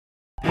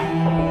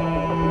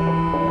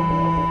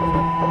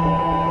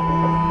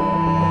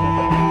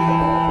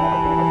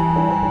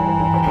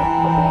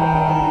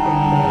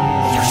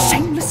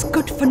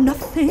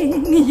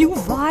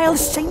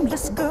vile,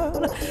 shameless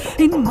girl.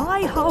 In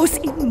my house,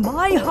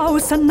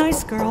 a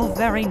nice girl,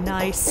 very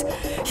nice.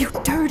 You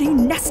dirty,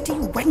 nasty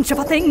wench of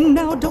a thing,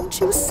 now don't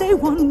you say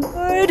one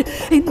word.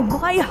 In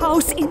my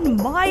house,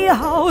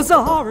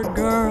 a horrid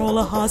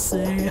girl,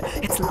 hussy.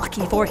 It's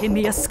lucky for him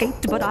he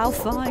escaped, but I'll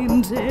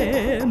find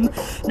him.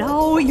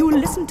 Now you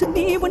listen to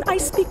me when I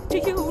speak to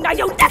you. Now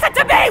you listen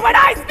to me when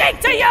I speak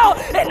to you.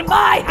 In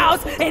my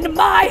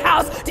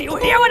house, do you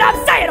hear what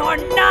I'm saying or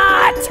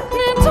not?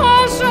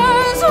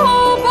 Natasha's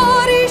whole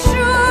body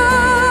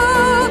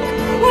shook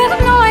with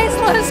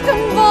noiseless,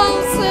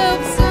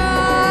 convulsive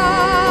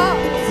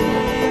sounds.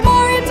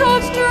 Mari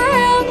touched her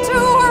hand to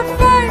her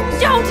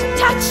face. Don't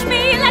touch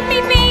me, let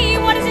me be.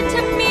 What is it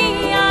to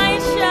me? I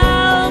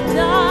shall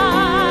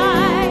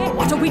die.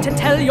 What are we to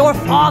tell your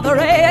father,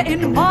 eh?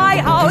 In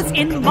my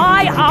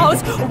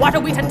house, what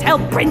are we to tell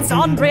Prince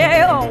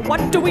Andre? Oh,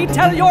 what do we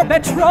tell your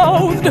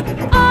betrothed?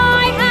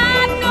 I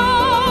have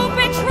no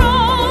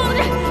betrothed.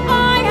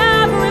 I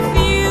have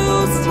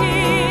refused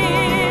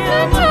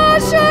him.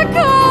 Natasha,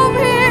 come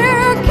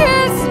here,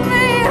 kiss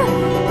me.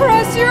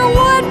 Press your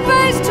wet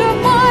face to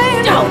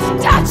mine. Don't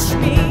touch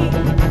me.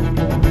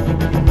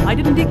 Why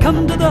didn't he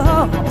come to the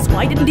house?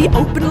 Why didn't he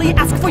openly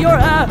ask for your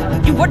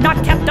hand? You were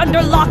not kept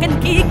under lock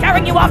and key,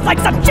 carrying you off like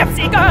some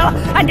gypsy girl.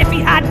 And if he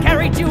had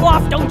carried you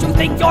off, don't you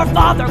think your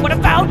father would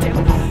have found him?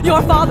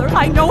 Your father,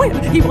 I know him.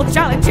 He will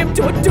challenge him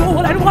to a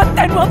duel, and what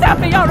then will that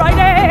be? All right,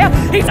 eh?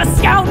 He's a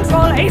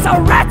scoundrel. He's a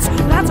wretch.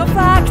 That's a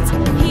fact.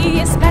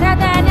 He is better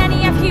than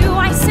any of you,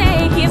 I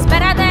say. He is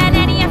better than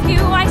any of you,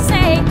 I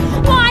say.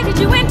 Why did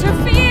you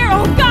interfere?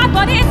 Oh God,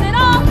 what is it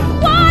all?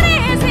 What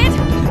is it?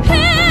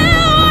 Who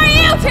are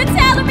you to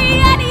tell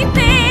me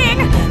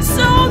anything?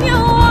 So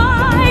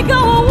I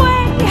go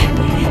away.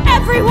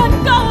 Everyone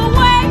go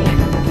away.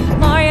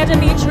 Maria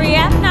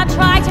Dmitrievna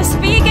tried to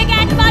speak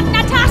again, but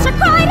Natasha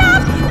cried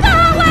out, go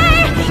away,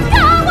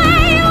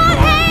 you will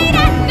hate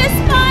and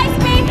despise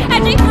me.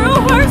 And she threw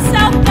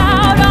herself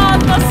out on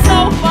the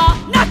sofa.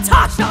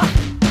 Natasha!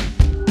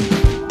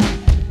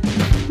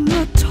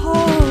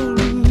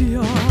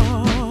 Natalia!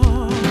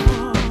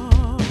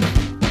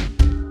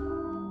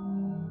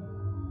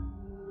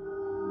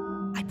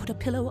 I put a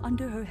pillow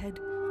under her head,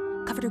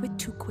 covered her with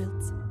 2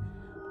 quilts,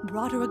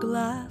 brought her a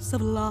glass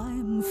of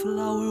lime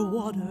flower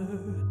water.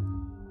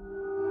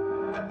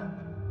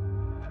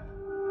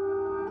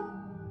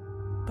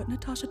 But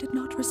Natasha did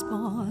not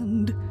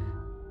respond.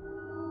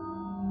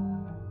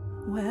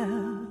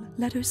 Well,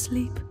 let her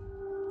sleep.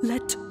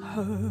 Let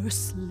her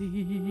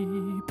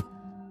sleep.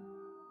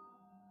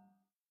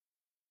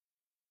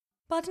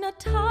 But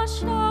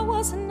Natasha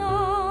was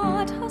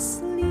not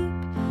asleep.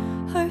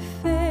 Her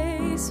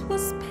face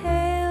was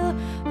pale,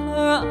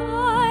 her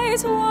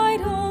eyes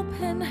wide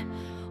open.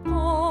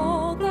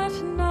 All that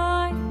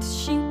night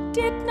she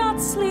did not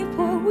sleep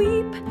or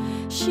weep.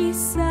 She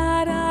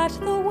sat at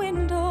the